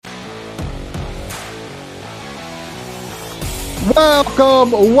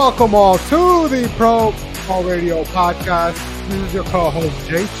Welcome all to the Pro Ball Radio Podcast. This is your co-host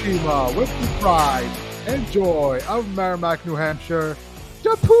Jay Chima with the pride and joy of Merrimack, New Hampshire,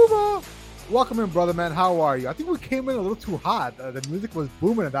 Puma. Welcome in, brother man. How are you? I think we came in a little too hot. The music was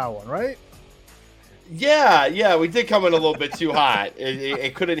booming in that one, right? Yeah, we did come in a little bit too hot.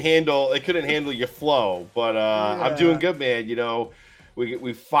 It couldn't handle your flow, but I'm doing good, man. You know,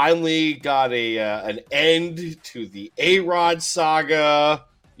 we finally got an end to the A-Rod saga.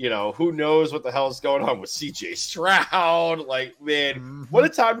 You know, who knows what the hell is going on with CJ Stroud? Like, man, what a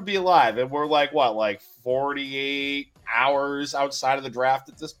time to be alive. And we're like 48 hours outside of the draft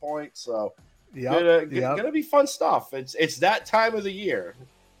at this point. So gonna be fun stuff. It's that time of the year.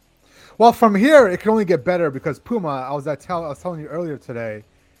 Well, from here it can only get better because Puma, I was telling you earlier today,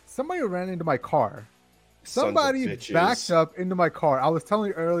 somebody ran into my car. Somebody backed up into my car. I was telling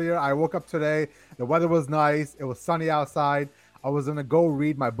you earlier, I woke up today, the weather was nice, it was sunny outside. I was gonna go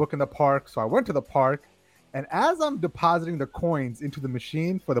read my book in the park, so I went to the park, and as I'm depositing the coins into the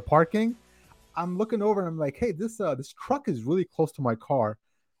machine for the parking, I'm looking over and I'm like, hey, this truck is really close to my car.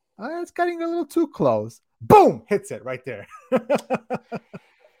 It's getting a little too close. Boom! Hits it right there.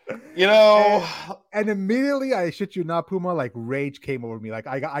 You know, and immediately, I shit you not, Puma, like rage came over me. Like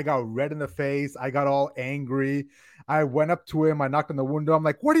I got red in the face. I got all angry. I went up to him. I knocked on the window. I'm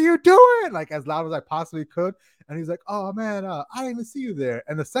like, "What are you doing?" Like as loud as I possibly could. And he's like, "Oh man, I didn't even see you there."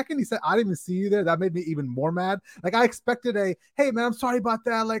 And the second he said, "I didn't even see you there," that made me even more mad. Like I expected "Hey man, I'm sorry about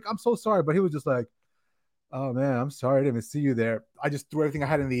that. Like I'm so sorry," but he was just like, "Oh man, I'm sorry, I didn't even see you there." I just threw everything I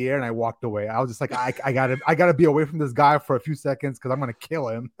had in the air and I walked away. I was just like, I gotta be away from this guy for a few seconds because I'm gonna kill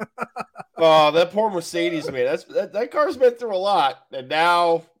him. Oh, that poor Mercedes, man. That car's been through a lot, and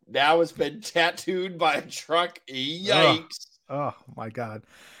now it's been tattooed by a truck. Yikes! Oh my god!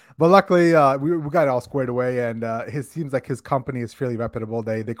 But luckily, we got it all squared away, and seems like his company is fairly reputable.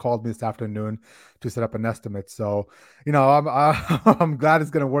 They called me this afternoon to set up an estimate. So, you know, I'm glad it's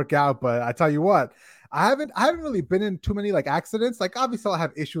gonna work out. But I tell you what, I haven't really been in too many like accidents. Like obviously, I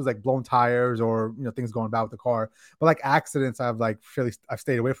have issues like blown tires or things going bad with the car. But like accidents, I've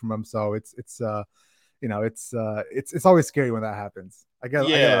stayed away from them. So it's always scary when that happens. I get a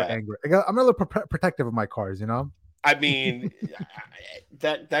little angry. I'm a little protective of my cars. I mean,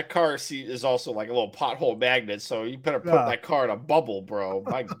 that car seat is also like a little pothole magnet, so you better put that car in a bubble, bro.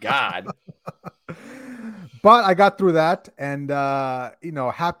 My God. But I got through that, and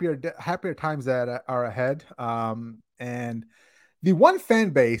happier times that are ahead. And the one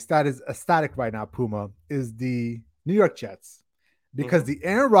fan base that is ecstatic right now, Puma, is the New York Jets, because the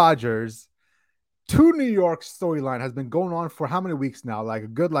Aaron Rodgers to New York storyline has been going on for how many weeks now? Like a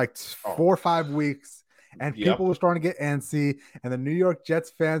good 4 or 5 weeks. And people were starting to get antsy, and the New York Jets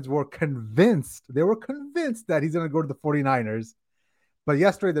fans were convinced. They were convinced that he's going to go to the 49ers. But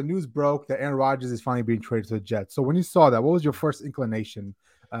yesterday, the news broke that Aaron Rodgers is finally being traded to the Jets. So when you saw that, what was your first inclination?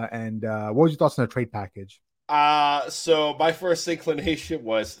 And what was your thoughts on the trade package? So my first inclination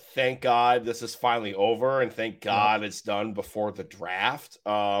was, thank God this is finally over, and thank God it's done before the draft.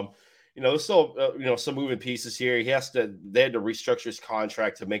 There's still some moving pieces here. They had to restructure his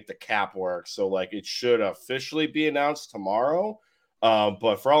contract to make the cap work. So like it should officially be announced tomorrow.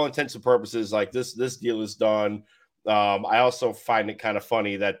 But for all intents and purposes, like this deal is done. I also find it kind of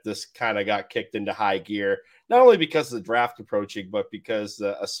funny that this kind of got kicked into high gear, not only because of the draft approaching, but because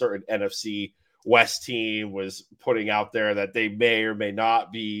a certain NFC West team was putting out there that they may or may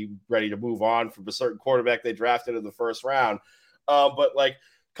not be ready to move on from a certain quarterback they drafted in the first round. But like,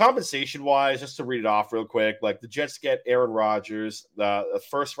 compensation wise, just to read it off real quick, like the Jets get Aaron Rodgers, the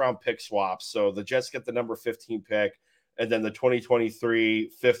first round pick swap. So the Jets get the number 15 pick, and then the 2023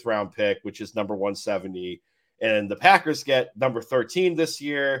 fifth round pick, which is number 170. And the Packers get number 13 this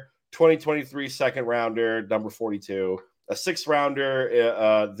year, 2023 second rounder, number 42, a sixth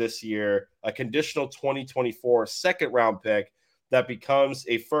rounder this year, a conditional 2024 second round pick that becomes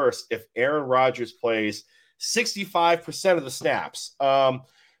a first if Aaron Rodgers plays 65% of the snaps.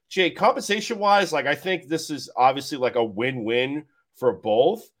 Jay, compensation-wise, like I think this is obviously like a win-win for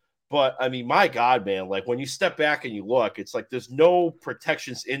both. But, I mean, my God, man, like when you step back and you look, it's like there's no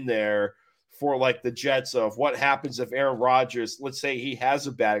protections in there for like the Jets of what happens if Aaron Rodgers, let's say he has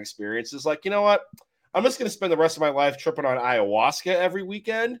a bad experience, is like, you know what? I'm just going to spend the rest of my life tripping on ayahuasca every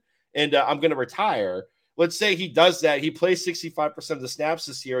weekend, and I'm going to retire. Let's say he does that. He plays 65% of the snaps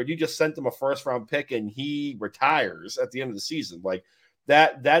this year, and you just sent him a first-round pick, and he retires at the end of the season. Like,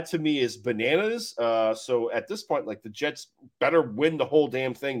 that to me is bananas. So at this point, like the Jets better win the whole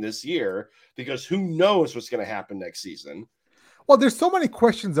damn thing this year because who knows what's going to happen next season. Well, there's so many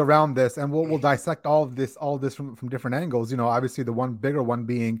questions around this, and we'll dissect all of this from different angles. Obviously the one bigger one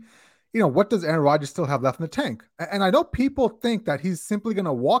being, what does Aaron Rodgers still have left in the tank? And I know people think that he's simply going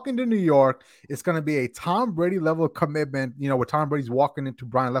to walk into New York. It's going to be a Tom Brady level of commitment, where Tom Brady's walking into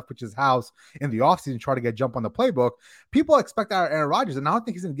Brian Leftwich's house in the offseason, try to get jump on the playbook. People expect that out of Aaron Rodgers, and I don't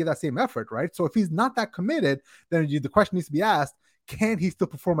think he's going to give that same effort, right? So if he's not that committed, then the question needs to be asked, can he still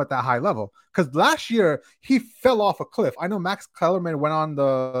perform at that high level? Because last year he fell off a cliff. I know Max Kellerman went on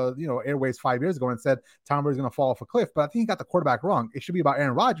the airways 5 years ago and said Tom Brady's going to fall off a cliff, but I think he got the quarterback wrong. It should be about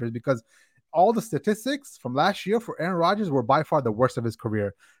Aaron Rodgers, because all the statistics from last year for Aaron Rodgers were by far the worst of his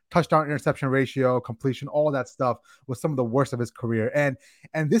career. Touchdown interception ratio, completion, all that stuff was some of the worst of his career. And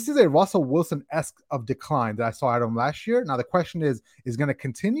this is a Russell Wilson-esque of decline that I saw out of him last year. Now the question is going to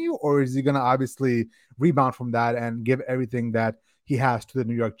continue, or is he going to obviously rebound from that and give everything that he has to the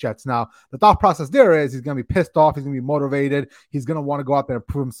New York Jets? Now, the thought process there is he's going to be pissed off. He's going to be motivated. He's going to want to go out there and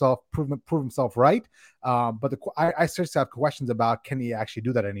prove himself right. But I seriously have questions about, can he actually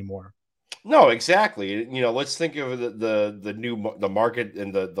do that anymore? No, exactly. Let's think of the market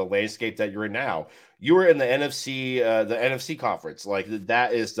and the landscape that you're in now. You were in the NFC conference. Like,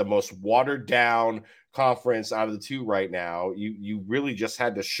 that is the most watered down conference out of the two right now. You really just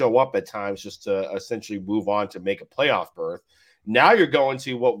had to show up at times just to essentially move on to make a playoff berth. Now you're going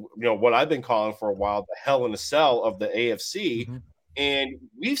to what I've been calling for a while, the hell in a cell of the AFC. Mm-hmm. And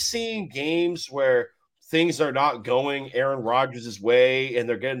we've seen games where things are not going Aaron Rodgers' way and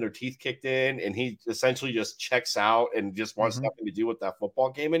they're getting their teeth kicked in, and he essentially just checks out and just wants nothing to do with that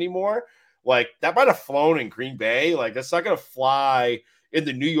football game anymore. Like, that might have flown in Green Bay. Like, that's not going to fly in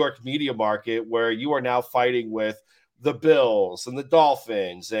the New York media market, where you are now fighting with the Bills and the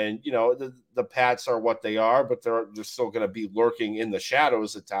Dolphins, and the Pats are what they are, but they're still going to be lurking in the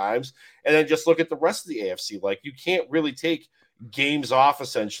shadows at times. And then just look at the rest of the AFC. Like, you can't really take games off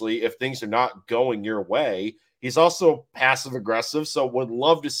essentially if things are not going your way. He's also passive aggressive, so would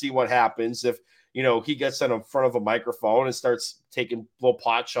love to see what happens if he gets in front of a microphone and starts taking little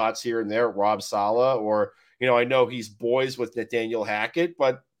pot shots here and there at Rob Saleh, or I know he's boys with Nathaniel Hackett,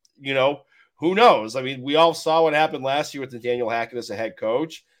 but who knows? I mean, we all saw what happened last year with Nathaniel Hackett as a head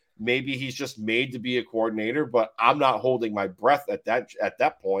coach. Maybe he's just made to be a coordinator, but I'm not holding my breath at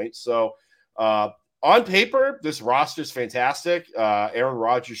that point. So on paper, this roster is fantastic. Aaron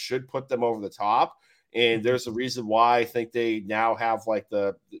Rodgers should put them over the top. And there's a reason why I think they now have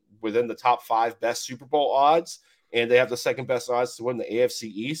within the top 5 best Super Bowl odds. And they have the second best odds to win the AFC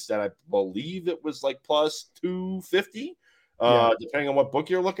East. And I believe it was like plus 250, depending on what book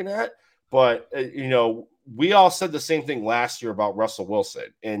you're looking at. But, we all said the same thing last year about Russell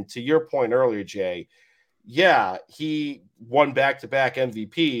Wilson. And to your point earlier, Jay, yeah, he won back-to-back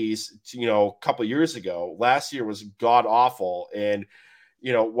MVPs, a couple of years ago. Last year was god-awful. And,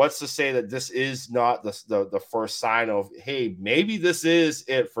 what's to say that this is not the first sign of, hey, maybe this is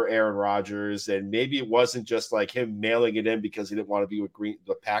it for Aaron Rodgers, and maybe it wasn't just like him mailing it in because he didn't want to be with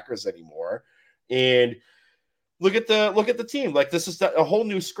the Packers anymore. And look at the team. Like, this is a whole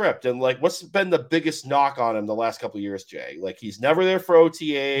new script. And like, what's been the biggest knock on him the last couple of years, Jay? Like, he's never there for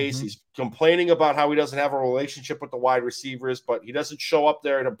OTAs. Mm-hmm. He's complaining about how he doesn't have a relationship with the wide receivers, but he doesn't show up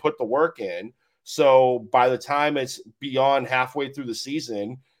there to put the work in. So by the time it's beyond halfway through the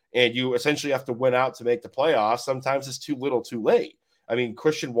season and you essentially have to win out to make the playoffs, sometimes it's too little too late. I mean,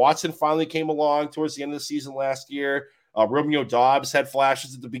 Christian Watson finally came along towards the end of the season last year. Romeo Doubs had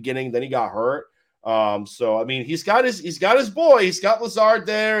flashes at the beginning, then he got hurt. So I mean, he's got his boy, he's got Lazard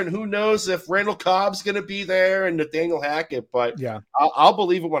there, and who knows if Randall Cobb's going to be there and Nathaniel Hackett. But yeah, I'll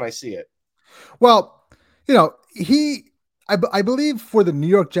believe it when I see it. Well, I believe for the New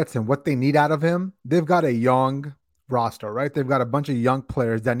York Jets and what they need out of him, they've got a young roster, right? They've got a bunch of young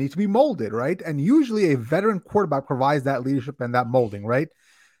players that need to be molded, right? And usually a veteran quarterback provides that leadership and that molding, right?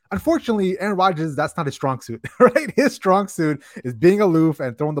 Unfortunately, Aaron Rodgers, that's not his strong suit, right? His strong suit is being aloof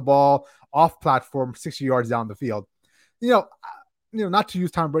and throwing the ball off platform 60 yards down the field. Not to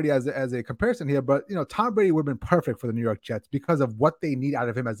use Tom Brady as a comparison here, but Tom Brady would have been perfect for the New York Jets because of what they need out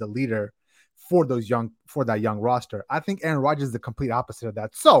of him as a leader for that young roster. I think Aaron Rodgers is the complete opposite of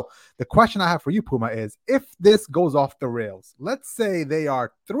that. So the question I have for you, Puma, is if this goes off the rails, let's say they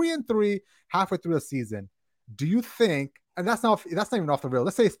are 3-3 halfway through the season, do you think, and that's not even off the rail,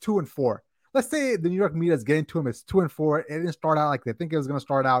 let's say it's 2-4. Let's say the New York media is getting to him, it's 2-4. It didn't start out like they think it was going to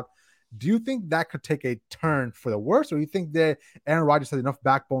start out. Do you think that could take a turn for the worse, or do you think that Aaron Rodgers has enough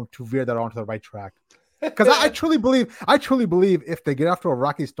backbone to veer that onto the right track? Because I truly believe if they get off to a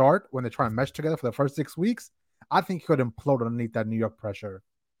rocky start when they try and mesh together for the first 6 weeks, I think he could implode underneath that New York pressure.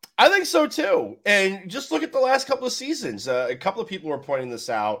 I think so too. And just look at the last couple of seasons. A couple of people were pointing this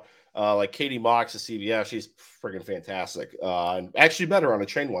out, like Katie Mox of CBS. She's friggin' fantastic. And actually met her on a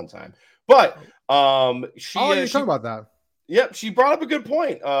train one time. But Oh, you're talking about that. yep, she brought up a good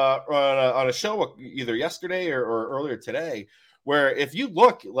point on a show either yesterday or earlier today, where if you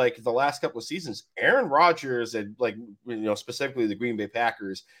look like the last couple of seasons, Aaron Rodgers and specifically the Green Bay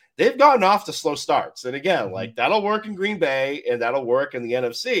Packers, they've gotten off to slow starts. And again, like that'll work in Green Bay and that'll work in the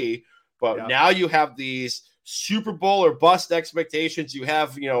NFC. But now you have these Super Bowl or bust expectations. You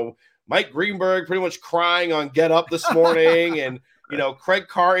have, Mike Greenberg pretty much crying on Get Up this morning and Craig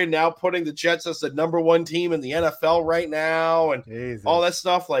Carton now putting the Jets as the number one team in the NFL right now and all that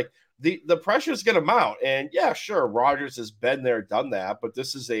stuff. Like the pressure is going to mount. And yeah, sure, Rodgers has been there, done that, but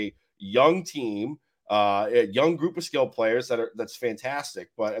this is a young team, a young group of skilled players that's fantastic.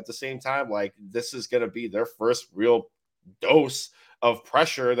 But at the same time, like this is going to be their first real dose of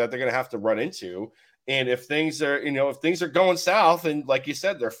pressure that they're going to have to run into. And if things are, going south, and like you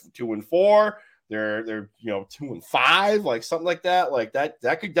said, they're 2-4. They're 2-5, like something like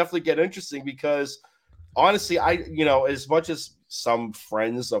that could definitely get interesting because honestly, as much as some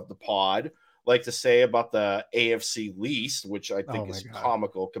friends of the pod like to say about the AFC least, which I think is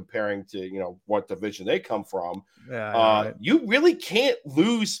comical comparing to what division they come from. Right. You really can't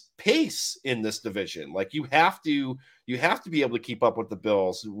lose pace in this division. Like you have to be able to keep up with the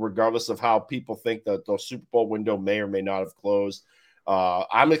Bills, regardless of how people think that the Super Bowl window may or may not have closed.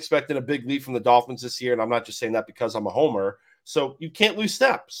 I'm expecting a big lead from the Dolphins this year, and I'm not just saying that because I'm a homer. So you can't lose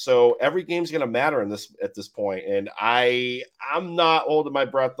steps. So every game's going to matter at this point. And I'm not holding my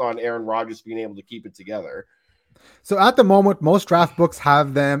breath on Aaron Rodgers being able to keep it together. So at the moment, most draft books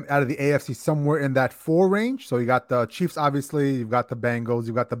have them out of the AFC somewhere in that 4 range. So you got the Chiefs, obviously, you've got the Bengals,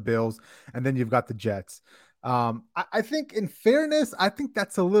 you've got the Bills, and then you've got the Jets. I think in fairness, I think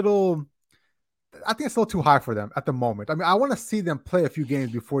it's a little too high for them at the moment. I mean, I want to see them play a few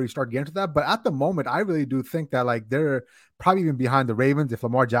games before you start getting to that. But at the moment, I really do think that like they're probably even behind the Ravens if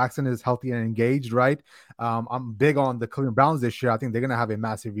Lamar Jackson is healthy and engaged, right? I'm big on the Cleveland Browns this year. I think they're going to have a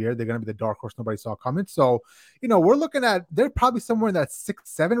massive year. They're going to be the dark horse nobody saw coming. So, we're looking at they're probably somewhere in that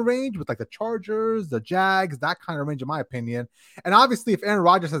 6-7 range with like the Chargers, the Jags, that kind of range, in my opinion. And obviously, if Aaron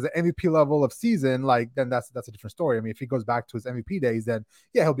Rodgers has an MVP level of season, like then that's a different story. I mean, if he goes back to his MVP days, then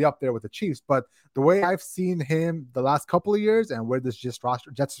yeah, he'll be up there with the Chiefs. But the way I've seen him the last couple of years and where this Jets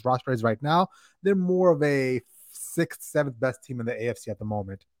roster is right now, they're more of a 6th, 7th best team in the AFC at the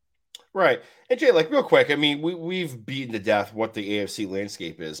moment. Right. And Jay, like real quick, I mean, we've beaten to death what the AFC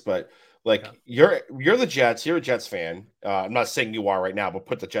landscape is, but like you're the Jets, you're a Jets fan. I'm not saying you are right now, but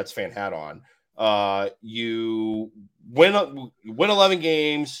put the Jets fan hat on. You win 11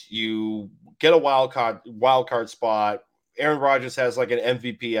 games, you get a wild card spot. Aaron Rodgers has like an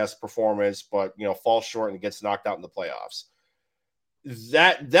MVP-esque performance, but falls short and gets knocked out in the playoffs.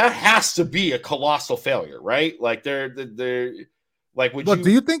 That has to be a colossal failure, right? Like they're like.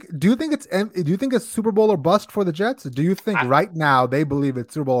 Do you think it's Super Bowl or bust for the Jets? Do you think right now they believe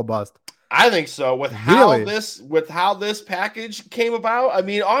it's Super Bowl or bust? I think so. With how this package came about, I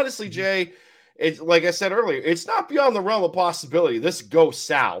mean, honestly, Jay, it's like I said earlier, it's not beyond the realm of possibility. This goes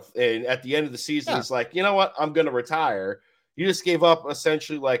south, and at the end of the season, he's like, you know what? I'm going to retire. You just gave up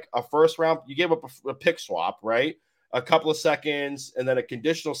essentially like a first round. You gave up a pick swap, right? A couple of seconds, and then a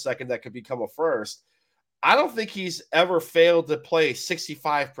conditional second that could become a first. I don't think he's ever failed to play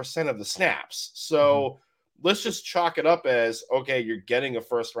 65% of the snaps. So let's just chalk it up as, okay, you're getting a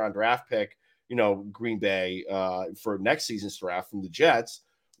first round draft pick, Green Bay for next season's draft from the Jets.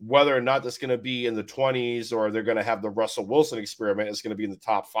 Whether or not that's going to be in the 20s or they're going to have the Russell Wilson experiment is going to be in the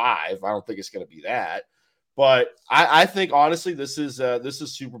top 5. I don't think it's going to be that. But I think, honestly, this is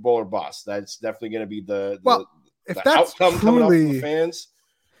Super Bowl or bust. That's definitely going to be the outcome coming up from the fans.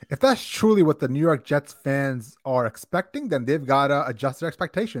 If that's truly what the New York Jets fans are expecting, then they've got to adjust their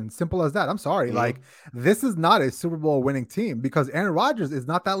expectations. Simple as that. I'm sorry. Like, this is not a Super Bowl winning team because Aaron Rodgers is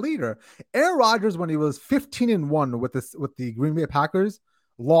not that leader. Aaron Rodgers, when he was 15-1 with the Green Bay Packers,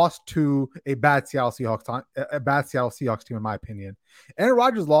 lost to a bad Seattle Seahawks team, in my opinion. Aaron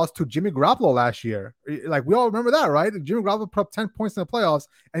Rodgers lost to Jimmy Garoppolo last year. Like, we all remember that, right? Jimmy Garoppolo put up 10 points in the playoffs,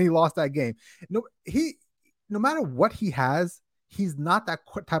 and he lost that game. No matter what he has, he's not that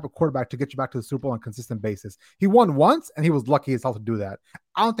type of quarterback to get you back to the Super Bowl on a consistent basis. He won once, and he was lucky as hell to do that.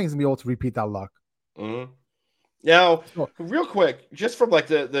 I don't think he's going to be able to repeat that luck. Mm-hmm. Now, real quick, just from like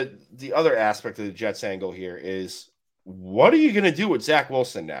the other aspect of the Jets angle here is, what are you going to do with Zach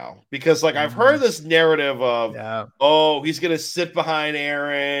Wilson now? Because like I've heard this narrative of, he's going to sit behind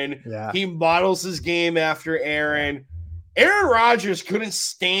Aaron. Yeah. He models his game after Aaron. Aaron Rodgers couldn't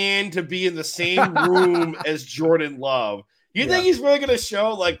stand to be in the same room as Jordan Love. You think he's really going to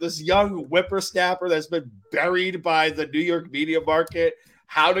show like this young whippersnapper that's been buried by the New York media market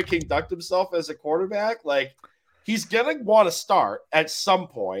how to conduct himself as a quarterback? Like, he's going to want to start at some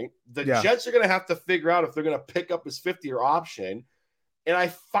point. The Jets are going to have to figure out if they're going to pick up his fifth-year option. And I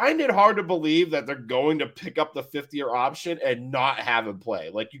find it hard to believe that they're going to pick up the fifth-year option and not have him play.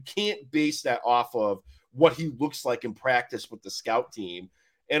 Like, you can't base that off of what he looks like in practice with the scout team.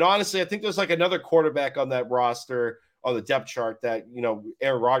 And honestly, I think there's like another quarterback on that roster on the depth chart that, you know,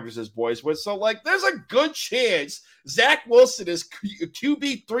 Aaron Rodgers is boys with. So, like, there's a good chance Zach Wilson is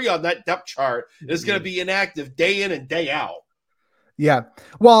QB3 on that depth chart is going to be inactive day in and day out. Yeah.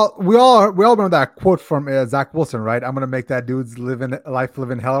 Well, we all remember that quote from Zach Wilson, right? I'm going to make that dude's living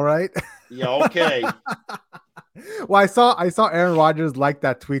hell, right? Yeah, okay. Well, I saw Aaron Rodgers like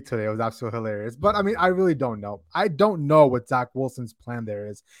that tweet today. It was absolutely hilarious. But I mean, I really don't know. I don't know what Zach Wilson's plan there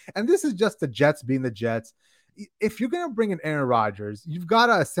is. And this is just the Jets being the Jets. If you're going to bring in Aaron Rodgers, you've got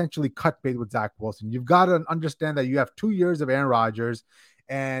to essentially cut bait with Zach Wilson. You've got to understand that you have 2 years of Aaron Rodgers,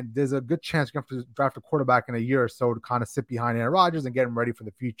 and there's a good chance you're going to have to draft a quarterback in a year or so to kind of sit behind Aaron Rodgers and get him ready for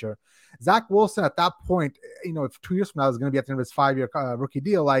the future. Zach Wilson at that point, you know, if 2 years from now is going to be at the end of his 5-year rookie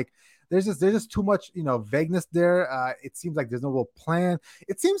deal, like there's just too much, you know, vagueness there. It seems like there's no real plan.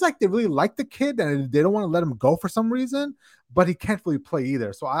 It seems like they really like the kid and they don't want to let him go for some reason, but he can't really play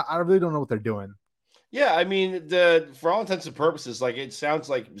either. So I really don't know what they're doing. Yeah, I mean, for all intents and purposes, like it sounds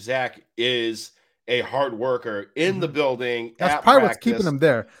like Zach is a hard worker in the building. That's probably what's keeping him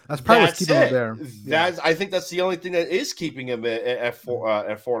there. That's probably what's keeping him there. I think that's the only thing that is keeping him at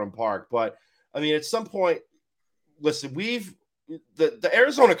Fordham Park. But I mean, at some point, listen, the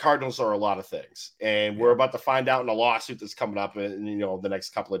Arizona Cardinals are a lot of things, and we're about to find out in a lawsuit that's coming up in the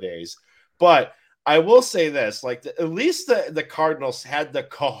next couple of days. But I will say this: like at least the Cardinals had the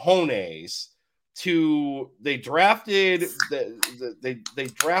cojones. They drafted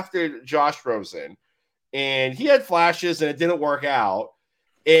Josh Rosen, and he had flashes and it didn't work out,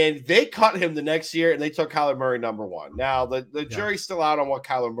 and they cut him the next year and they took Kyler Murray number 1. Now the jury's still out on what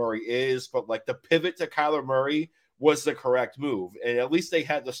Kyler Murray is, but like the pivot to Kyler Murray was the correct move, and at least they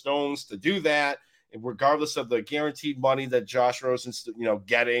had the stones to do that. And regardless of the guaranteed money that Josh Rosen's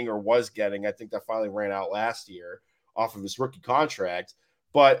getting or was getting, I think that finally ran out last year off of his rookie contract.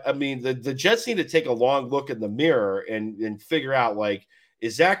 But, I mean, the Jets need to take a long look in the mirror and figure out, like,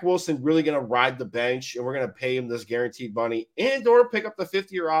 is Zach Wilson really going to ride the bench and we're going to pay him this guaranteed money and or pick up the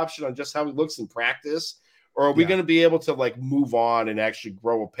 50-year option on just how he looks in practice? Or are we going to be able to, like, move on and actually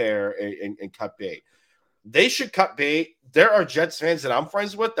grow a pair and cut bait? They should cut bait. There are Jets fans that I'm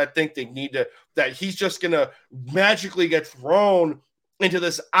friends with that think they need to – that he's just going to magically get thrown – into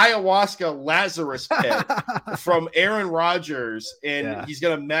this ayahuasca Lazarus pit from Aaron Rodgers, and he's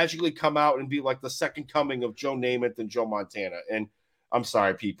going to magically come out and be like the second coming of Joe Namath and Joe Montana. And I'm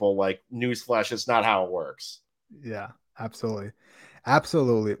sorry, people, like, newsflash, it's not how it works. Yeah, absolutely.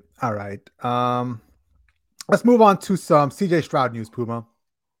 Absolutely. All right. Let's move on to some CJ Stroud news, Puma.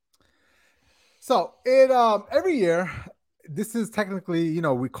 So every year, this is technically,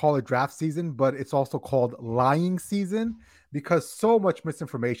 we call it draft season, but it's also called lying season because so much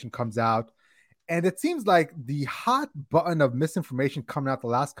misinformation comes out. And it seems like the hot button of misinformation coming out the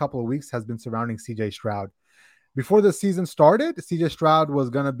last couple of weeks has been surrounding CJ Stroud. Before the season started, CJ Stroud was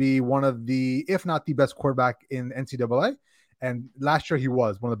going to be one of the, if not the best quarterback in NCAA. And last year he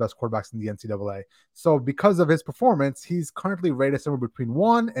was one of the best quarterbacks in the NCAA. So because of his performance, he's currently rated somewhere between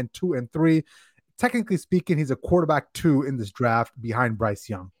 1 and 2 and 3. Technically speaking, he's a quarterback 2 in this draft behind Bryce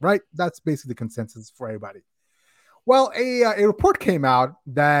Young, right? That's basically the consensus for everybody. Well, a report came out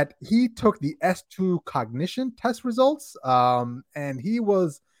that he took the S2 cognition test results, and he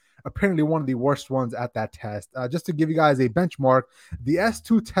was apparently one of the worst ones at that test. Just to give you guys a benchmark, the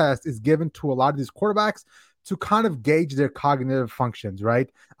S2 test is given to a lot of these quarterbacks to kind of gauge their cognitive functions, right?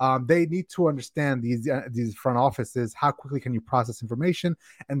 They need to understand these front offices, how quickly can you process information,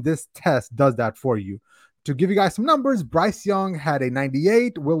 and this test does that for you. To give you guys some numbers, Bryce Young had a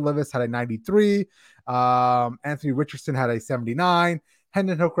 98, Will Levis had a 93, Anthony Richardson had a 79,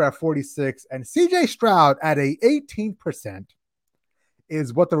 Hendon Hooker at 46, and CJ Stroud at a 18%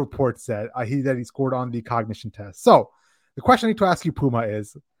 is what the report said he scored on the cognition test. So the question I need to ask you, Puma,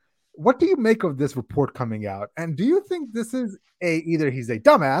 is what do you make of this report coming out? And do you think this is either he's a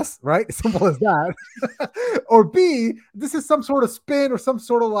dumbass, right? Simple as that. Or B, this is some sort of spin or some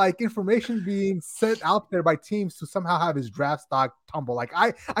sort of like information being sent out there by teams to somehow have his draft stock tumble. Like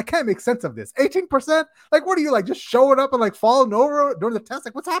I can't make sense of this. 18%? Like, what are you like just showing up and like falling over during the test?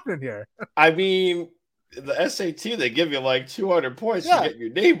 Like, what's happening here? I mean, the SAT, they give you like 200 points for Yeah. getting your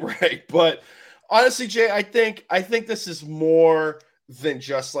name right. But honestly, Jay, I think this is more than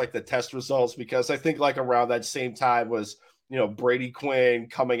just like the test results, because I think like around that same time was, Brady Quinn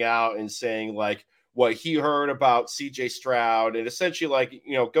coming out and saying like what he heard about CJ Stroud, and essentially like,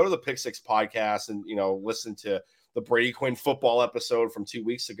 go to the Pick Six podcast and, listen to the Brady Quinn football episode from 2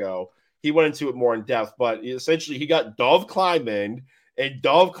 weeks ago. He went into it more in depth, but essentially he got Dove Kleinman, and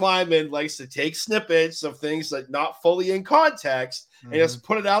Dove Kleinman likes to take snippets of things that not fully in context and just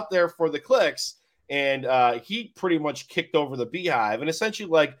put it out there for the clicks. And he pretty much kicked over the beehive. And essentially,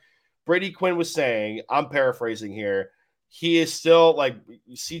 like Brady Quinn was saying, I'm paraphrasing here, he is still like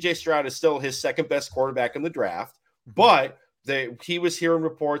CJ Stroud is still his second best quarterback in the draft, but he was hearing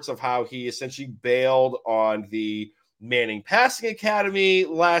reports of how he essentially bailed on the Manning Passing Academy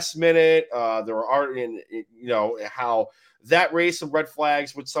last minute. There were how that raised some red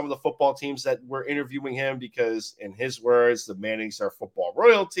flags with some of the football teams that were interviewing him, because in his words, the Mannings are football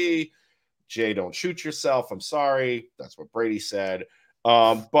royalty. Jay, don't shoot yourself. I'm sorry. That's what Brady said.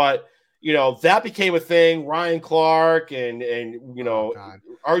 But that became a thing. Ryan Clark and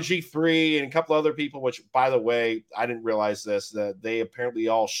RG3 and a couple other people, which, by the way, I didn't realize this, that they apparently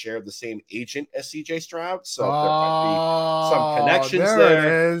all share the same agent as CJ Stroud. So there might be some connections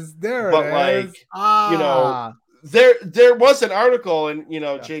there. It is. There but it is. there was an article, and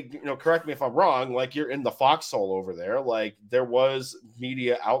Jay, correct me if I'm wrong, like you're in the foxhole over there, like there was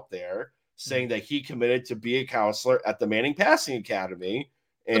media out there saying that he committed to be a counselor at the Manning Passing Academy,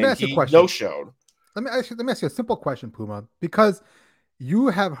 and he no-showed. Let me ask you a simple question, Puma, because you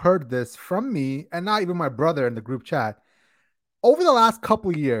have heard this from me and not even my brother in the group chat. Over the last couple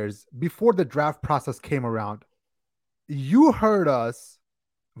of years, before the draft process came around, you heard us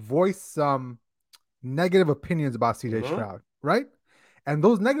voice some negative opinions about CJ Stroud, right? And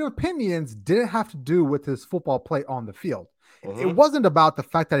those negative opinions didn't have to do with his football play on the field. It wasn't about the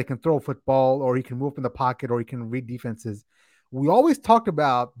fact that he can throw a football or he can move in the pocket or he can read defenses. We always talked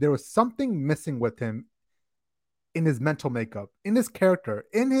about there was something missing with him in his mental makeup, in his character,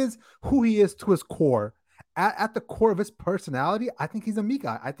 in his who he is to his core. At the core of his personality, I think he's a me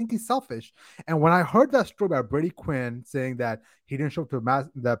guy. I think he's selfish. And when I heard that story about Brady Quinn saying that he didn't show up to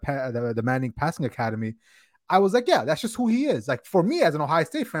the Manning Passing Academy, I was like, yeah, that's just who he is. Like for me as an Ohio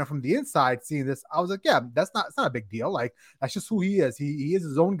State fan from the inside seeing this, I was like, yeah, it's not a big deal. Like that's just who he is. He is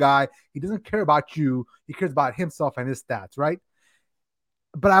his own guy. He doesn't care about you. He cares about himself and his stats, right?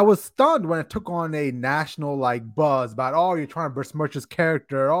 But I was stunned when it took on a national like buzz about, oh, you're trying to besmirch his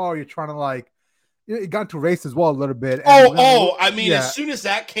character. Oh, you're trying to like, it got into race as well a little bit. As soon as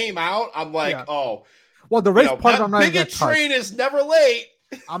that came out, I'm like, well, the race part I'm not even going to touch. Train is never late.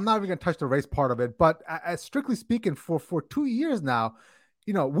 I'm not even going to touch the race part of it, but strictly speaking, for 2 years now,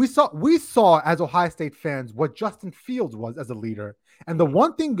 we saw as Ohio State fans what Justin Fields was as a leader. And the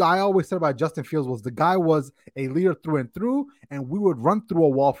one thing I always said about Justin Fields was the guy was a leader through and through, and we would run through a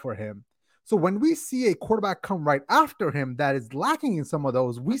wall for him. So when we see a quarterback come right after him that is lacking in some of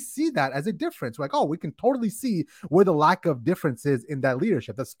those, we see that as a difference. We're like, oh, we can totally see where the lack of difference is in that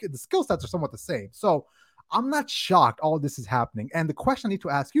leadership. The skill sets are somewhat the same. So I'm not shocked all this is happening. And the question I need to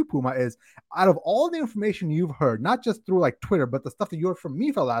ask you, Puma, is out of all the information you've heard, not just through like Twitter, but the stuff that you heard from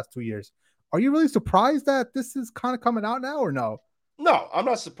me for the last 2 years, are you really surprised that this is kind of coming out now or no? No, I'm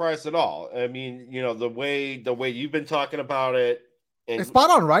not surprised at all. I mean, the way you've been talking about it, it's spot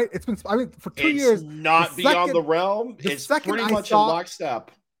on, right? It's been, for 2 years. Not beyond the realm. It's pretty much in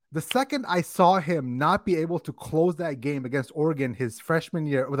lockstep. The second I saw him not be able to close that game against Oregon his freshman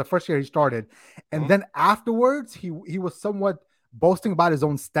year, or the first year he started, and then afterwards he was somewhat boasting about his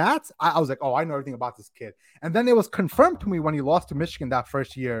own stats, I was like, oh, I know everything about this kid. And then it was confirmed to me when he lost to Michigan that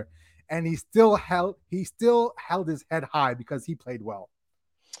first year, and he still held his head high because he played well.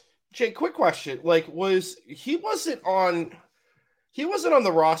 Jay, quick question. Like, he wasn't on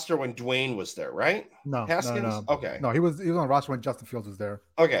the roster when Dwayne was there, right? No, Haskins? No. Okay. No, he was on the roster when Justin Fields was there.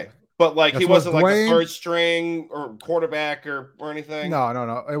 Okay. But like he wasn't Dwayne, like a third string or quarterback or anything?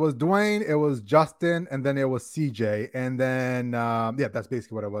 No. It was Dwayne, it was Justin, and then it was CJ. And then that's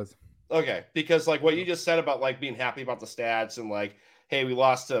basically what it was. Okay. Because like what you just said about like being happy about the stats and like, hey, we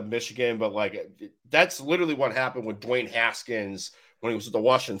lost to Michigan, but like that's literally what happened with Dwayne Haskins when he was with the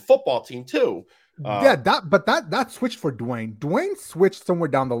Washington football team too. That switched for Dwayne. Dwayne switched somewhere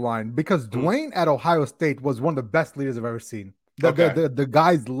down the line because Dwayne at Ohio State was one of the best leaders I've ever seen. Okay. The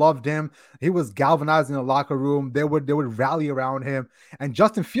guys loved him. He was galvanizing the locker room. They would rally around him. And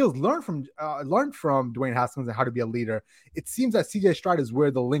Justin Fields learned from Dwayne Haskins and how to be a leader. It seems that CJ Stroud is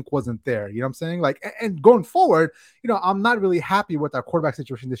where the link wasn't there. You know what I'm saying? Like, and going forward, I'm not really happy with our quarterback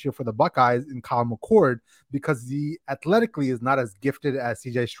situation this year for the Buckeyes in Kyle McCord because he athletically is not as gifted as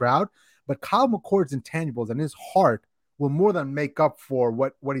CJ Stroud. But Kyle McCord's intangibles and his heart will more than make up for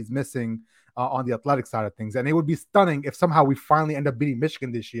what he's missing on the athletic side of things. And it would be stunning if somehow we finally end up beating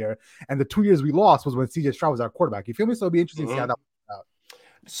Michigan this year. And the 2 years we lost was when CJ Stroud was our quarterback. You feel me? So it'll be interesting to see how that works out.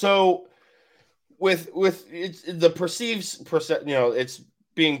 So with it's the it's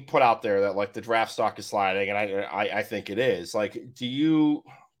being put out there that like the draft stock is sliding, and I think it is. Like, do you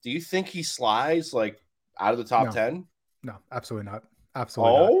think he slides like out of the top 10? No, absolutely not.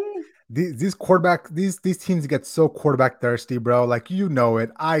 Absolutely not. These teams get so quarterback thirsty, bro. Like, it.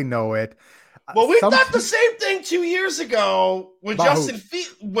 I know it. Well, we thought the same thing 2 years ago with Justin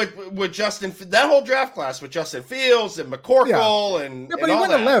with Justin, that whole draft class with Justin Fields and McCorkle and but he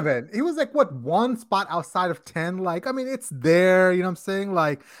went 11. He was like one spot outside of 10. Like, I mean, it's there. You know what I'm saying?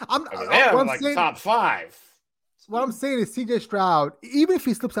 Like, I'm saying, top 5. What I'm saying is CJ Stroud, even if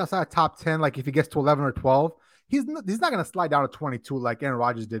he slips outside top 10, like if he gets to 11 or 12, he's not going to slide down to 22 like Aaron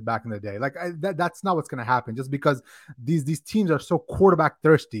Rodgers did back in the day. Like, that's not what's going to happen, just because these teams are so quarterback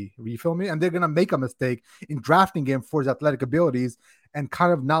thirsty. You feel me? And they're going to make a mistake in drafting him for his athletic abilities and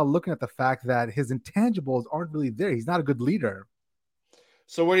kind of now looking at the fact that his intangibles aren't really there. He's not a good leader.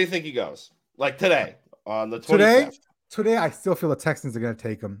 So where do you think he goes? Like today on the 25th? Today, I still feel the Texans are going to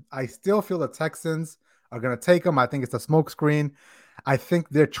take him. I still feel the Texans are going to take him. I think it's a smokescreen. I think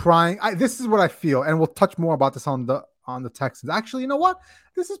they're trying. This is what I feel, and we'll touch more about this on the Texans. Actually, you know what?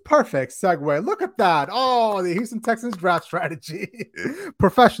 This is perfect segue. Look at that. Oh, the Houston Texans draft strategy.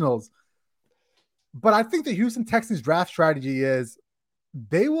 Professionals. But I think the Houston Texans draft strategy is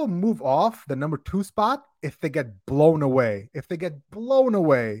they will move off the number 2 spot if they get blown away. If they get blown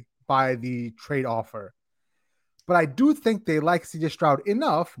away by the trade offer. But I do think they like CJ Stroud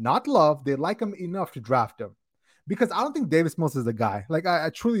enough, not love. They like him enough to draft him. Because I don't think Davis Mills is the guy. Like, I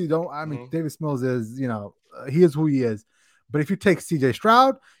truly don't. I mean, Davis Mills is, he is who he is. But if you take CJ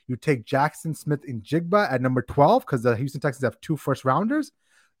Stroud, you take Jackson Smith and Jigba at number 12, because the Houston Texans have 2 first-rounders,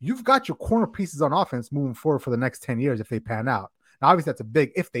 you've got your corner pieces on offense moving forward for the next 10 years if they pan out. Now, obviously, that's a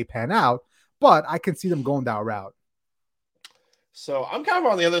big if they pan out, but I can see them going that route. So I'm kind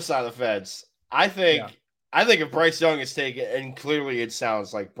of on the other side of the fence. I think if Bryce Young is taken, and clearly it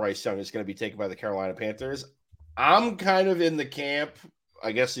sounds like Bryce Young is going to be taken by the Carolina Panthers, I'm kind of in the camp,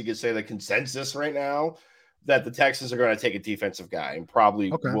 I guess you could say the consensus right now, that the Texans are going to take a defensive guy and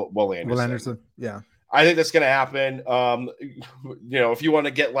probably Will Anderson. Will Anderson, yeah. I think that's going to happen. If you want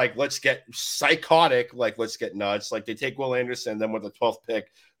to get let's get psychotic, let's get nuts. Like, they take Will Anderson, then with the 12th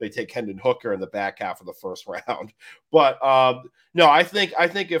pick, they take Hendon Hooker in the back half of the first round. But no, I think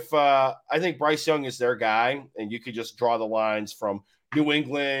Bryce Young is their guy, and you could just draw the lines from New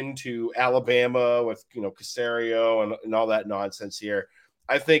England to Alabama with Caserio and all that nonsense here.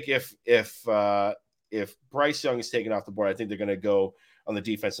 I think if Bryce Young is taken off the board, I think they're going to go on the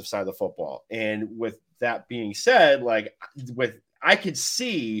defensive side of the football. And with that being said, I could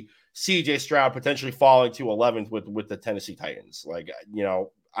see CJ Stroud potentially falling to 11th with the Tennessee Titans. I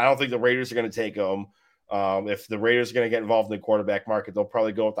don't think the Raiders are going to take him. If the Raiders are going to get involved in the quarterback market, they'll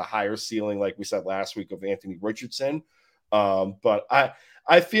probably go with the higher ceiling, like we said last week, of Anthony Richardson. But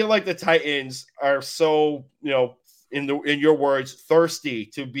I feel like the Titans are so, in your words, thirsty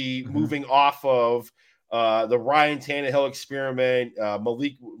to be moving off of the Ryan Tannehill experiment.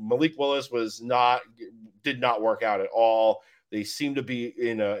 Malik Willis did not work out at all. They seem to be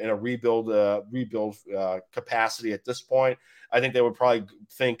in a rebuild capacity at this point. I think they would probably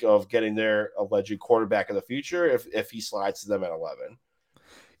think of getting their alleged quarterback of the future if he slides to them at 11.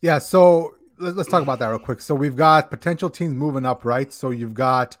 Yeah, so let's talk about that real quick. So we've got potential teams moving up, right? So you've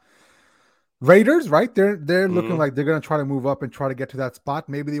got Raiders, right? They're looking like they're going to try to move up and try to get to that spot.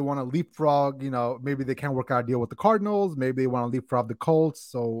 Maybe they want to leapfrog, maybe they can't work out a deal with the Cardinals. Maybe they want to leapfrog the Colts.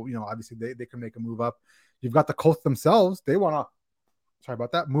 So, obviously they can make a move up. You've got the Colts themselves. They want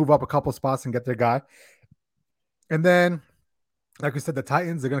to, move up a couple spots and get their guy. And then, like we said, the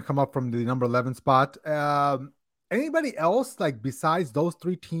Titans, they're going to come up from the number 11 spot. Anybody else, besides those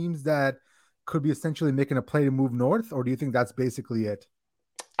 3 teams, that could be essentially making a play to move north? Or do you think that's basically it?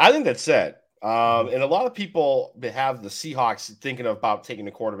 I think that's it. And a lot of people have the Seahawks thinking about taking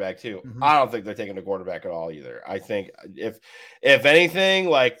the quarterback too. I don't think they're taking the quarterback at all either. I think if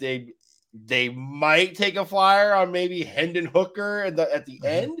anything, they might take a flyer on maybe Hendon Hooker at the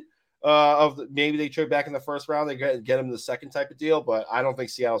end. maybe they trade back in the first round. They get him the second type of deal, but I don't think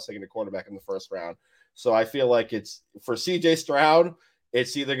Seattle's taking a quarterback in the first round. So I feel like it's for CJ Stroud,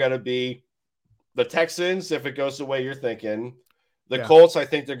 it's either going to be the Texans if it goes the way you're thinking. The Colts, I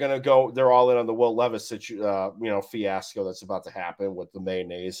think they're going to go. They're all in on the Will Levis fiasco that's about to happen with the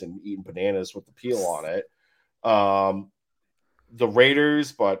mayonnaise and eating bananas with the peel on it. The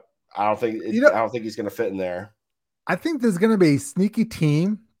Raiders, but I don't think he's going to fit in there. I think there's going to be a sneaky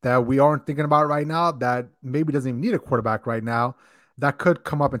team that we aren't thinking about right now that maybe doesn't even need a quarterback right now that could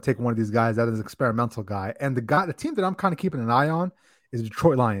come up and take one of these guys that is an experimental guy. And the team that I'm kind of keeping an eye on is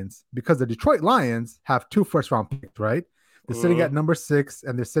Detroit Lions, because the Detroit Lions have 2 first-round picks, right? They're sitting at number 6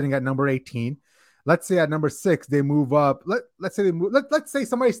 and they're sitting at number 18. Let's say at number 6 they move up. Let's say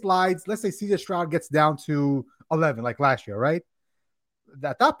somebody slides. Let's say CJ Stroud gets down to 11 like last year, right?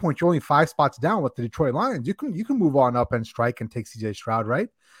 At that point, you're only 5 spots down with the Detroit Lions. You can move on up and strike and take CJ Stroud, right?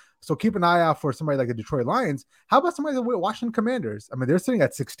 So keep an eye out for somebody like the Detroit Lions. How about somebody like the Washington Commanders? I mean, they're sitting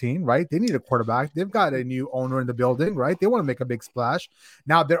at 16, right? They need a quarterback. They've got a new owner in the building, right? They want to make a big splash.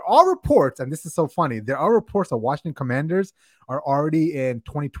 Now, there are reports, and this is so funny, there are reports that Washington Commanders are already in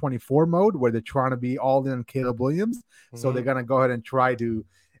 2024 mode where they're trying to be all in on Caleb Williams. Mm-hmm. So they're going to go ahead and try to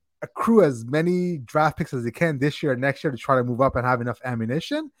accrue as many draft picks as they can this year and next year to try to move up and have enough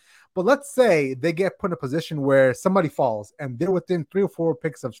ammunition. But let's say they get put in a position where somebody falls and they're within 3 or 4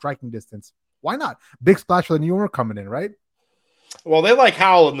 picks of striking distance. Why not? Big splash for the new owner coming in, right? Well, they like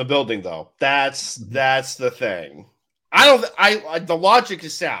Howell in the building, though. That's the thing. The logic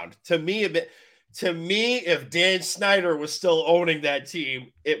is sound. To me, if Dan Snyder was still owning that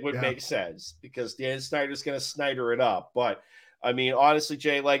team, it would make sense because Dan Snyder's going to Snyder it up. But I mean, honestly,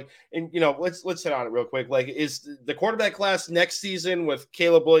 Jay, let's hit on it real quick. Like, is the quarterback class next season with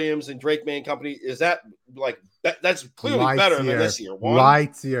Caleb Williams and Drake May and company, is that that's clearly better than this year?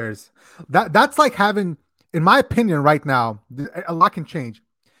 Light years. That's like having, in my opinion, right now, a lot can change.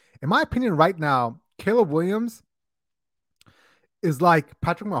 In my opinion, right now, Caleb Williams is like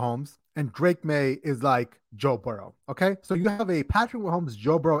Patrick Mahomes and Drake May is like Joe Burrow. Okay, so you have a Patrick Mahomes,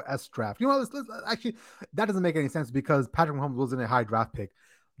 Joe Burrow-esque draft. You know, let's actually, that doesn't make any sense because Patrick Mahomes wasn't a high draft pick.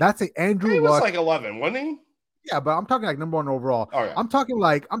 That's a Andrew Luck. He was like 11, wasn't he? Yeah, but I'm talking like number 1 overall. Oh, yeah. I'm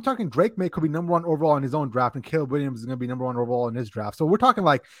talking Drake May could be number 1 overall in his own draft, and Caleb Williams is going to be number 1 overall in his draft. So we're talking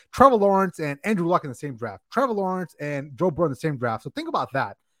like Trevor Lawrence and Andrew Luck in the same draft, Trevor Lawrence and Joe Burrow in the same draft. So think about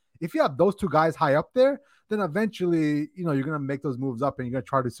that. If you have those 2 guys high up there, then eventually, you're going to make those moves up and you're going to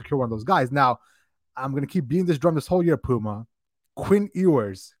try to secure one of those guys. Now, I'm going to keep beating this drum this whole year, Puma. Quinn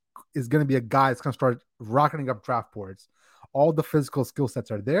Ewers is going to be a guy that's going to start rocketing up draft boards. All the physical skill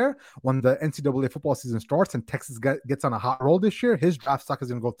sets are there. When the NCAA football season starts and Texas gets on a hot roll this year, his draft stock is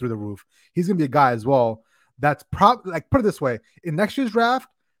going to go through the roof. He's going to be a guy as well that's probably, like, put it this way, in next year's draft,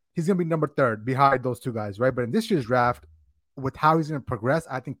 he's going to be number 3rd behind those 2 guys, right? But in this year's draft, with how he's going to progress,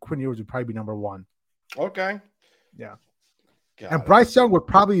 I think Quinn Ewers would probably be number 1. Okay. Yeah. And Bryce Young would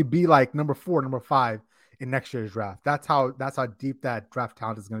probably be like number 4, number 5 in next year's draft. That's how deep that draft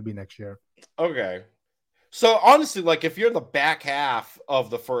talent is going to be next year. Okay. So honestly, like if you're the back half of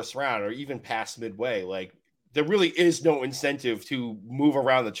the first round or even past midway, like there really is no incentive to move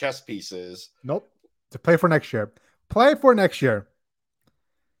around the chess pieces. Nope. To play for next year. Play for next year.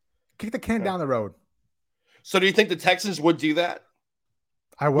 Kick the can down the road. So do you think the Texans would do that?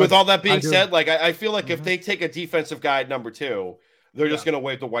 I would. With all that being said, like I feel like if they take a defensive guy at number 2, they're just going to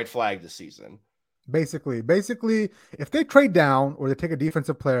wave the white flag this season. Basically, if they trade down or they take a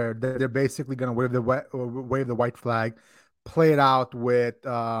defensive player, they're basically going to wave the white flag, play it out with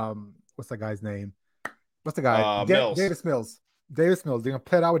what's the guy's name? What's the guy? Mills. Davis Mills. They're going to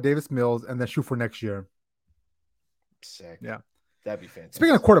play it out with Davis Mills and then shoot for next year. Sick. Yeah, that'd be fantastic.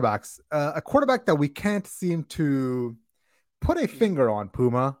 Speaking of quarterbacks, a quarterback that we can't seem to put a finger on,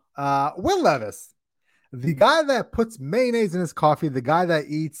 Puma, Will Levis. The guy that puts mayonnaise in his coffee, the guy that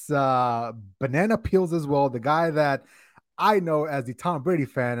eats banana peels as well, the guy that I know as the Tom Brady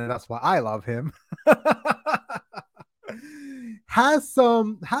fan, and that's why I love him, has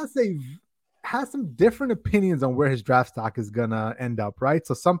some different opinions on where his draft stock is gonna end up, right?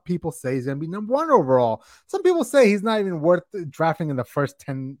 So some people say he's gonna be number 1 overall. Some people say he's not even worth drafting in the first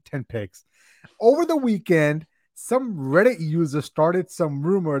 10 picks. Over the weekend, some Reddit user started some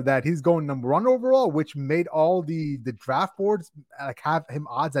rumor that he's going number 1 overall, which made all the draft boards like have him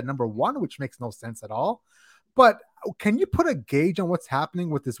odds at number 1, which makes no sense at all. But can you put a gauge on what's happening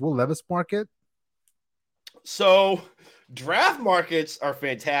with this Will Levis market? So Draft markets are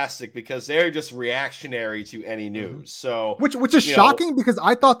fantastic because they're just reactionary to any Mhm. news. So, Which is you know, shocking because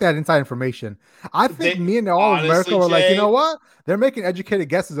I thought they had inside information. I think they me and all of America honestly, were like, you know Jay, what? They're making educated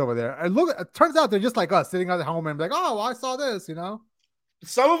guesses over there. And look, it turns out they're just like us, sitting at home and like, oh, well, I saw this, you know?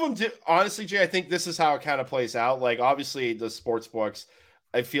 some of them do. Honestly, Jay, I think this is how it kind of plays out. Like, obviously, the sports books,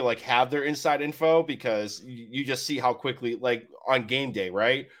 I feel like, have their inside info because you just see how quickly, like on game day,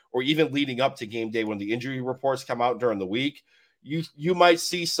 right? Or even leading up to game day when the injury reports come out during the week, you might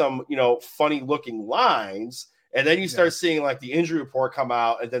see some, funny looking lines. And then you Yeah. start seeing like the injury report come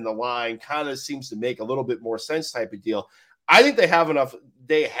out, and then the line kind of seems to make a little bit more sense type of deal. I think they have enough,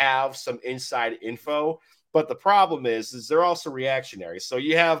 they have some inside info, but the problem is they're also reactionary. So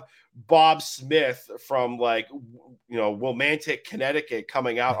you have Bob Smith from like, Wilmantic, Connecticut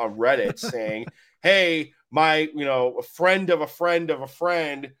coming out on Reddit saying, hey, my, a friend of a friend of a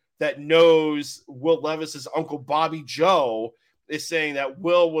friend that knows Will Levis's uncle Bobby Joe is saying that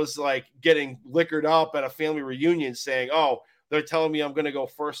Will was like getting liquored up at a family reunion saying, oh, they're telling me I'm going to go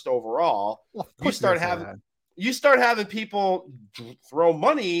first overall. Well, of You course you're start gonna say having that. you start having people throw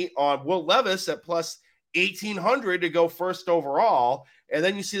money on Will Levis at plus 1,800 to go first overall. And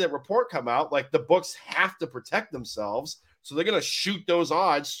then you see that report come out, like the books have to protect themselves. So they're going to shoot those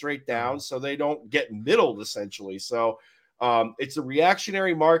odds straight down so they don't get middled, essentially. So it's a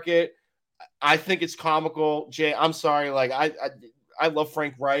reactionary market. I think it's comical. Jay, I'm sorry. Like, I love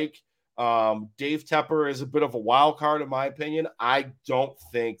Frank Reich. Dave Tepper is a bit of a wild card, in my opinion. I don't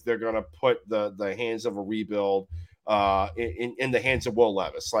think they're going to put the hands of a rebuild in the hands of Will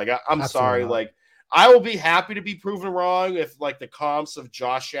Levis. Like, I'm Absolutely sorry. not. Like, I will be happy to be proven wrong if like the comps of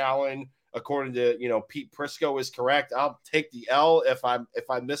Josh Allen, according to Pete Prisco, is correct. I'll take the L if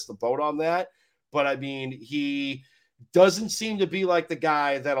I miss the boat on that. But I mean, he doesn't seem to be like the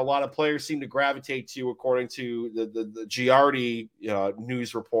guy that a lot of players seem to gravitate to, according to the Giardi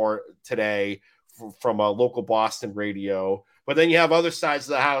news report today from a local Boston radio. But then you have other sides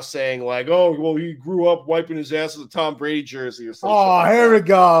of the house saying like, oh, well, he grew up wiping his ass with a Tom Brady jersey or some shit Oh, like here we that.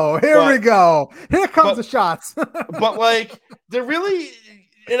 go. Here we But go. Here comes the but shots. but like they're really,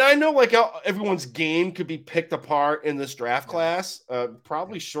 and I know like everyone's game could be picked apart in this draft Yeah. class.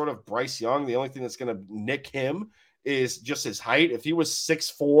 Probably short of Bryce Young, the only thing that's going to nick him is just his height. If he was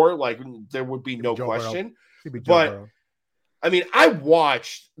 6'4", like there would be He'd be no Joe Burrow. question. He'd be Joe But Burrow. I mean, I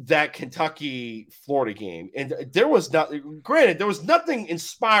watched that Kentucky Florida game, and there was not. Granted, there was nothing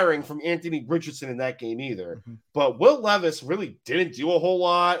inspiring from Anthony Richardson in that game either. Mm-hmm. But Will Levis really didn't do a whole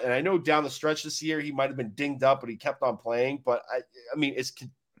lot, and I know down the stretch this year he might have been dinged up, but he kept on playing. But I mean, it's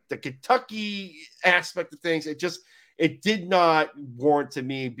the Kentucky aspect of things. It did not warrant to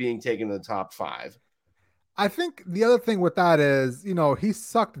me being taken in the top 5. I think the other thing with that is, he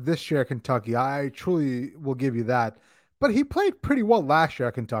sucked this year at Kentucky. I truly will give you that. But he played pretty well last year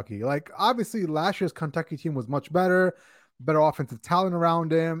at Kentucky. Like, obviously, last year's Kentucky team was much better offensive talent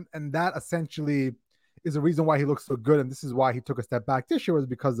around him. And that essentially is the reason why he looks so good. And this is why he took a step back this year, was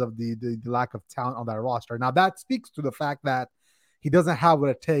because of the lack of talent on that roster. Now, that speaks to the fact that he doesn't have what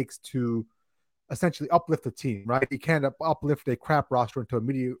it takes to essentially uplift the team, right? He can't uplift a crap roster into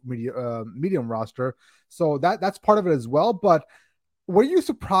a medium roster. So that's part of it as well. But were you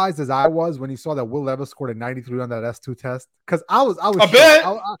surprised as I was when you saw that Will Levis scored a 93 on that S2 test? Because I was A shocked. bit.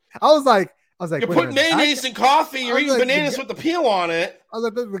 I was like, You're wait a putting minute. mayonnaise in coffee. You're eating Like, bananas with the peel on it. I was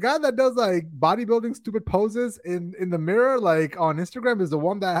like, the guy that does like bodybuilding stupid poses in the mirror, like on Instagram, is the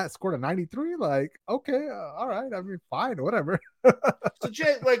one that has scored a 93. Like, okay, all right. I mean, fine, whatever. So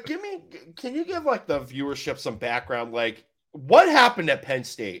Jay, like, can you give like the viewership some background? Like, what happened at Penn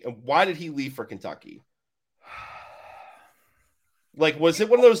State and why did he leave for Kentucky? Like, was it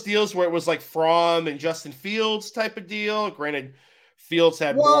one of those deals where it was like Fromm and Justin Fields type of deal? Granted, Fields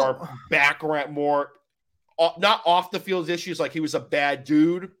had more Well, background, more not off the field issues, like he was a bad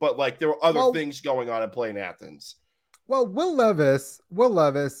dude, but like there were other well, things going on at playing Athens. Well, Will Levis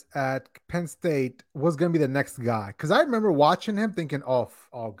at Penn State was going to be the next guy, because I remember watching him thinking, oh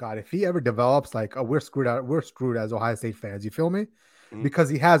God, if he ever develops, like, oh, we're screwed as Ohio State fans. You feel me? Mm-hmm. Because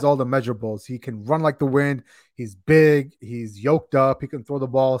he has all the measurables. He can run like the wind. He's big. He's yoked up. He can throw the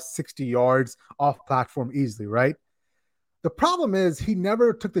ball 60 yards off platform easily, right? The problem is he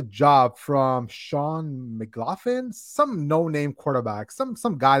never took the job from Sean McLaughlin, some no-name quarterback, some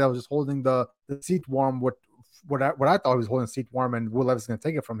guy that was just holding the seat warm with what I thought he was holding the seat warm, and Will Levis is going to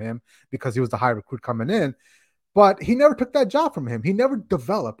take it from him because he was the high recruit coming in. But he never took that job from him. He never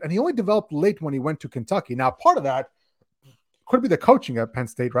developed, and he only developed late when he went to Kentucky. Now, part of that could be the coaching at Penn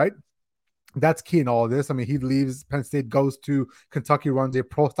State, right? That's key in all of this. I mean, he leaves Penn State, goes to Kentucky, runs a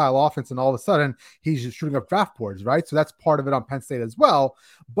pro-style offense, and all of a sudden he's just shooting up draft boards, right? So that's part of it on Penn State as well.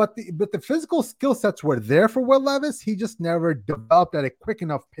 But the physical skill sets were there for Will Levis. He just never developed at a quick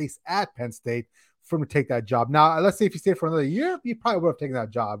enough pace at Penn State for him to take that job. Now, let's say if he stayed for another year, he probably would have taken that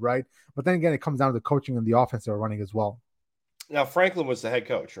job, right? But then again, it comes down to the coaching and the offense they're running as well. Now, Franklin was the head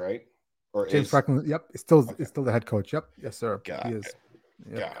coach, right? Or James Franklin, yep, it's still the head coach. Yep, yes, sir. Got he it. is.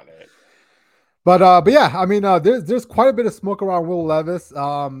 Yep. Got it. But yeah, I mean, there's quite a bit of smoke around Will Levis,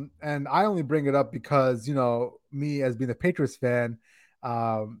 and I only bring it up because me as being a Patriots fan,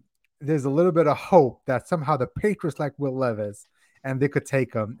 there's a little bit of hope that somehow the Patriots like Will Levis and they could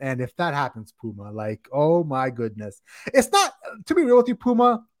take him. And if that happens, Puma, like, oh my goodness, it's not, to be real with you,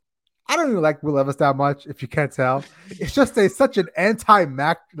 Puma, I don't even like Will Levis that much, if you can't tell. It's just such an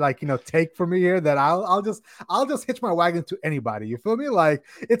anti-Mac take for me here that I'll just hitch my wagon to anybody. You feel me? Like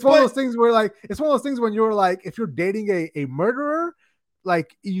it's one of those things where when you're like, if you're dating a murderer,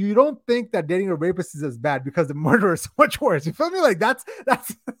 like you don't think that dating a rapist is as bad because the murderer is so much worse. You feel me? Like that's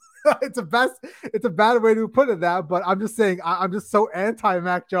it's a bad way to put it that, but I'm just saying I'm just so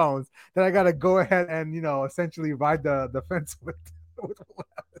anti-Mac Jones that I gotta go ahead and essentially ride the fence with Will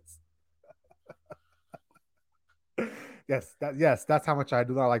Levis. Yes, that's how much I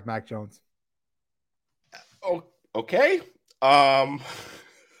do not like Mac Jones. Oh, okay.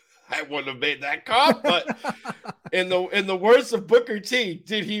 I wouldn't have made that cop, but in the words of Booker T,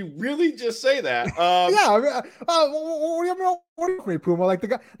 did he really just say that? Yeah. What do you mean, Puma? Like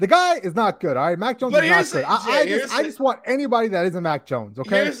the guy is not good. All right, Mac Jones is not good. I just want anybody that isn't Mac Jones.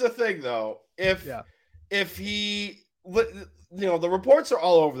 Okay. Here's the thing, though. If he. The reports are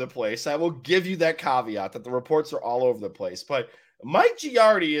all over the place. I will give you that caveat that the reports are all over the place. But Mike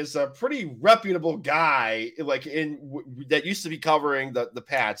Giardi is a pretty reputable guy, that used to be covering the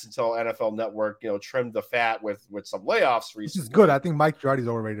Pats until NFL Network, trimmed the fat with some layoffs recently. Which is good. I think Mike Giardi's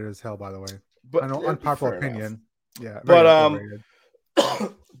overrated as hell, by the way. But I know, unpopular opinion. Enough. Yeah,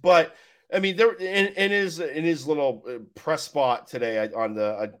 but I mean, there in his little press spot today on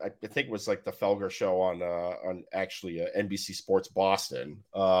I think it was like the Felger show on actually NBC Sports Boston.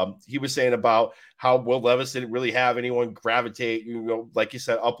 He was saying about how Will Levis didn't really have anyone gravitate, like you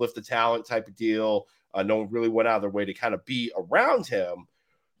said, uplift the talent type of deal. No one really went out of their way to kind of be around him.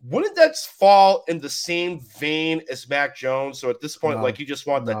 Wouldn't that fall in the same vein as Mac Jones? So at this point, you just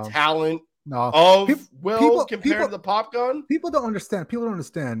want the talent of Will compared to the pop gun? People don't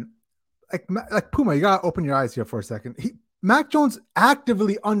understand. Like Puma, you gotta open your eyes here for a second. Mac Jones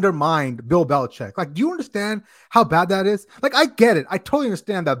actively undermined Bill Belichick. Like, do you understand how bad that is? Like, I get it. I totally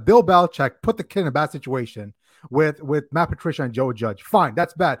understand that Bill Belichick put the kid in a bad situation with Matt Patricia and Joe Judge. Fine,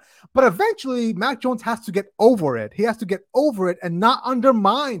 that's bad. But eventually, Mac Jones has to get over it. He has to get over it and not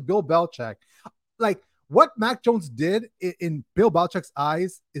undermine Bill Belichick. Like, what Mac Jones did in Bill Belichick's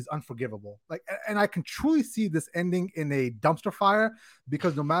eyes is unforgivable. Like, and I can truly see this ending in a dumpster fire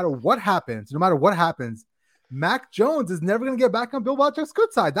because no matter what happens, Mac Jones is never going to get back on Bill Belichick's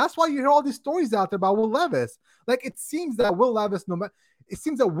good side. That's why you hear all these stories out there about Will Levis. Like, it seems that Will Levis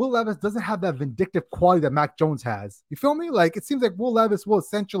doesn't have that vindictive quality that Mac Jones has. You feel me? Like, it seems like Will Levis will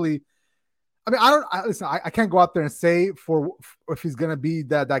essentially. I mean, I can't go out there and say if he's gonna be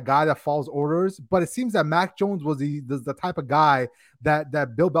that guy that follows orders, but it seems that Mac Jones was the type of guy that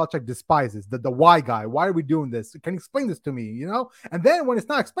Bill Belichick despises, the why guy. Why are we doing this? Can you explain this to me? And then when it's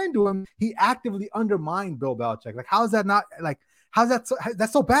not explained to him, he actively undermined Bill Belichick. Like, how is that not like? How's that?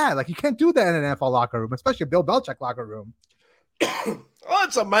 That's so bad. Like, you can't do that in an NFL locker room, especially a Bill Belichick locker room. Well,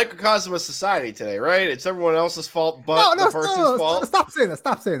 it's a microcosm of society today, right? It's everyone else's fault, but the person's fault. Stop saying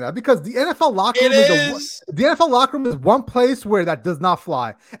that because the NFL locker room is one place where that does not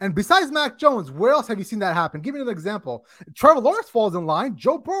fly. And besides Mac Jones, where else have you seen that happen? Give me an example. Trevor Lawrence falls in line.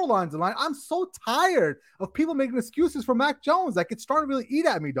 Joe Burrow lines in line. I'm so tired of people making excuses for Mac Jones. Like, it's starting to really eat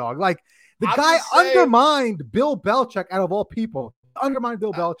at me, dog. Like, the guy undermined Bill Belichick out of all people. Undermine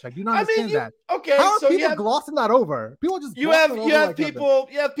Bill Belichick. Do you not understand that? Okay, how are people glossing that over? People just you have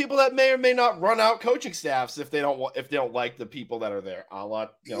people that may or may not run out coaching staffs if they don't like the people that are there. A la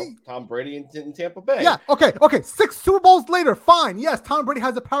Tom Brady in Tampa Bay. Yeah. Okay. 6 Super Bowls later, fine. Yes, Tom Brady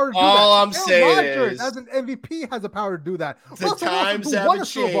has the power to do that. All I'm saying Rodgers, is, as an MVP, has the power to do that. The times have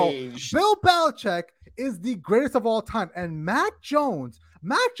changed. Bill Belichick is the greatest of all time, and Mac Jones, I'm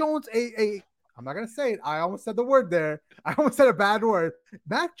not going to say it. I almost said the word there. I almost said a bad word.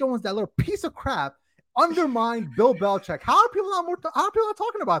 Mac Jones, that little piece of crap, undermined Bill Belichick. How are people not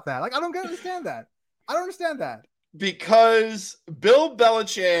talking about that? Like, I don't understand that. I don't understand that. Because Bill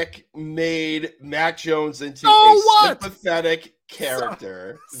Belichick made Mac Jones into a sympathetic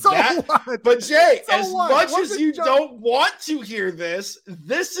character. What? But Jay, as much as you don't want to hear this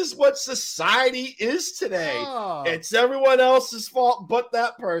is what society is today. It's everyone else's fault but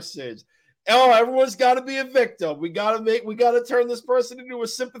that person's. Oh, everyone's got to be a victim. We got to turn this person into a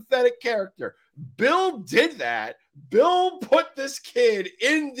sympathetic character. Bill did that. Bill put this kid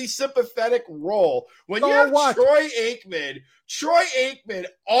in the sympathetic role. When you have Troy Aikman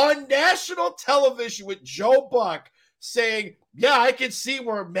on national television with Joe Buck saying, yeah, I can see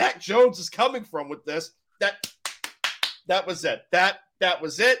where Mac Jones is coming from with this. That was it. That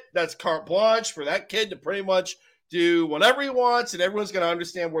was it. That's carte blanche for that kid to pretty much do whatever he wants, and everyone's going to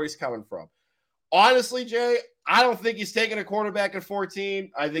understand where he's coming from. Honestly, Jay, I don't think he's taking a quarterback at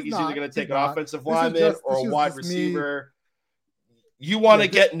 14. I think he's either going to take an offensive lineman or a wide receiver. You want to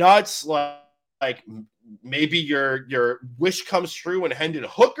get nuts, like maybe your wish comes true and Hendon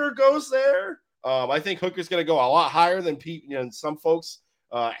Hooker goes there. I think Hooker's going to go a lot higher than some folks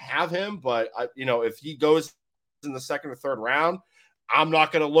have him. But if he goes in the second or third round, I'm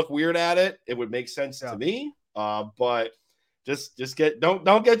not going to look weird at it. It would make sense to me. But just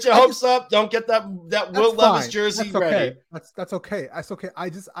don't get your hopes up. Don't get that Will Levis jersey ready. That's okay. That's okay. I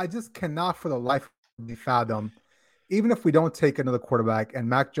just cannot for the life of me fathom, even if we don't take another quarterback and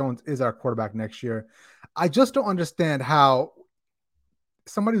Mac Jones is our quarterback next year, I just don't understand how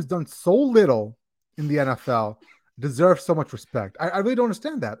somebody who's done so little in the NFL deserves so much respect. I really don't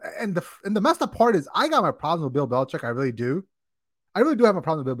understand that. And the messed up part is I got my problems with Bill Belichick. I really do. I really do have a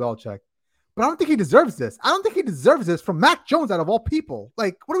problem with Bill Belichick. But I don't think he deserves this. I don't think he deserves this from Mac Jones out of all people.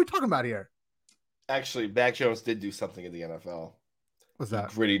 Like, what are we talking about here? Actually, Mac Jones did do something in the NFL. What's that?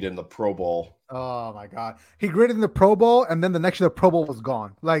 He gritted in the Pro Bowl. Oh, my God. He gritted in the Pro Bowl, and then the next year the Pro Bowl was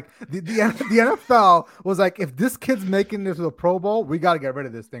gone. Like, the NFL was like, if this kid's making this to the Pro Bowl, we got to get rid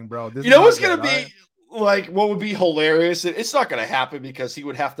of this thing, bro. You know what's going to be, like, what would be hilarious? It's not going to happen because he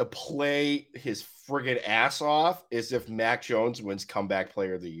would have to play his friggin' ass off is if Mac Jones wins comeback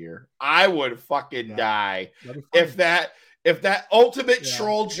player of the year. I would fucking die if that ultimate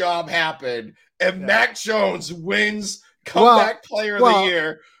troll job happened and Mac Jones wins comeback player of the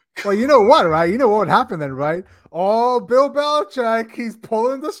year. Well, you know what, right? You know what would happen then, right? Oh, Bill Belichick, he's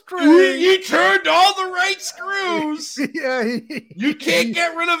pulling the string. He turned all the right screws. You can't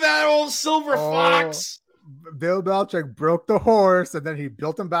get rid of that old silver fox. Bill Belichick broke the horse, and then he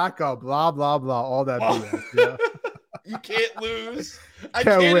built him back up, blah, blah, blah, all that BS. Yeah. You can't lose. I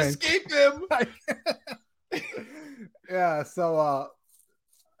can't escape him. Yeah, so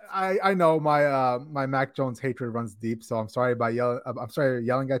I know my Mac Jones hatred runs deep, so I'm sorry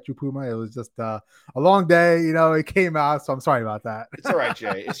yelling at you, Puma. It was just a long day, it came out, so I'm sorry about that. It's all right,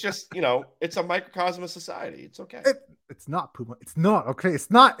 Jay. It's just, it's a microcosm of society. It's okay. It's not, Puma. It's not, okay?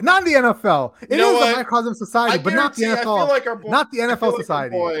 It's not in the NFL. It is a microcosm of society, but not the NFL. I feel like our boy, not the NFL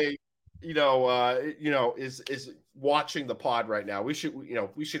society. Our boy, is watching the pod right now. We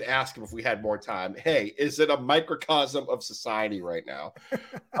should ask him if we had more time. Hey, is it a microcosm of society right now?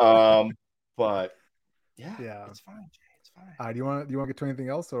 But yeah, it's fine, Jay. It's fine. Do you want to get to anything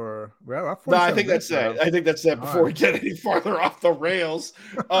else, or no? I think that's it. I think that's it. Before we get any farther off the rails,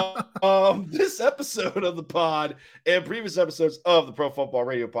 this episode of the pod and previous episodes of the Pro Football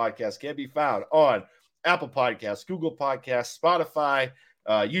Radio Podcast can be found on Apple Podcasts, Google Podcasts, Spotify,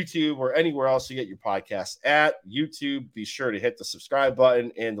 YouTube, or anywhere else you get your podcasts at. YouTube, be sure to hit the subscribe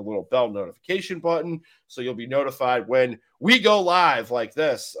button and the little bell notification button so you'll be notified when we go live like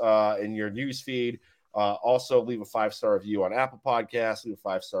this in your news feed. Also, leave a 5-star review on Apple Podcasts, leave a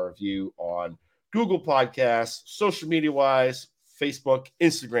 5-star review on Google Podcasts, social media-wise, Facebook,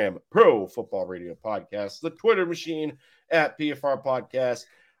 Instagram, Pro Football Radio Podcast, the Twitter machine at PFR Podcast.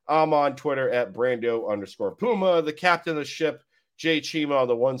 I'm on Twitter at Brando_Puma. The captain of the ship, Jay Chima on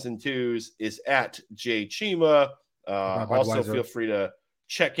the ones and twos, is at Jay Chima. Also, feel free to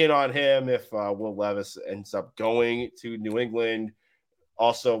check in on him if Will Levis ends up going to New England.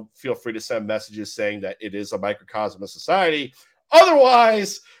 Also, feel free to send messages saying that it is a microcosm of society.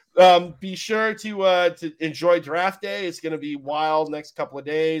 Otherwise, be sure to enjoy draft day. It's going to be wild next couple of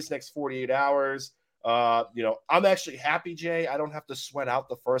days, next 48 hours. I'm actually happy, Jay. I don't have to sweat out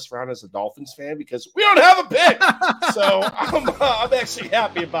the first round as a Dolphins fan because we don't have a pick. So I'm actually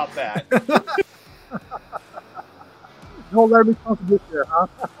happy about that. Don't let me contradict there, huh?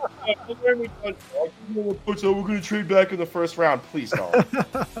 Don't let me contradict. We're going to trade back in the first round. Please don't.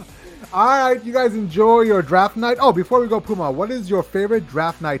 All right, you guys enjoy your draft night. Oh, before we go, Puma, what is your favorite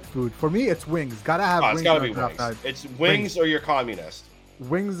draft night food? For me, it's wings. Gotta have wings. It's gotta be wings. Night. It's wings or you're communist.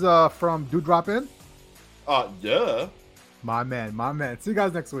 Wings from Do Drop In? Duh. My man. See you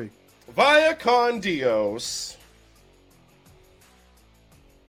guys next week. Via con Dios.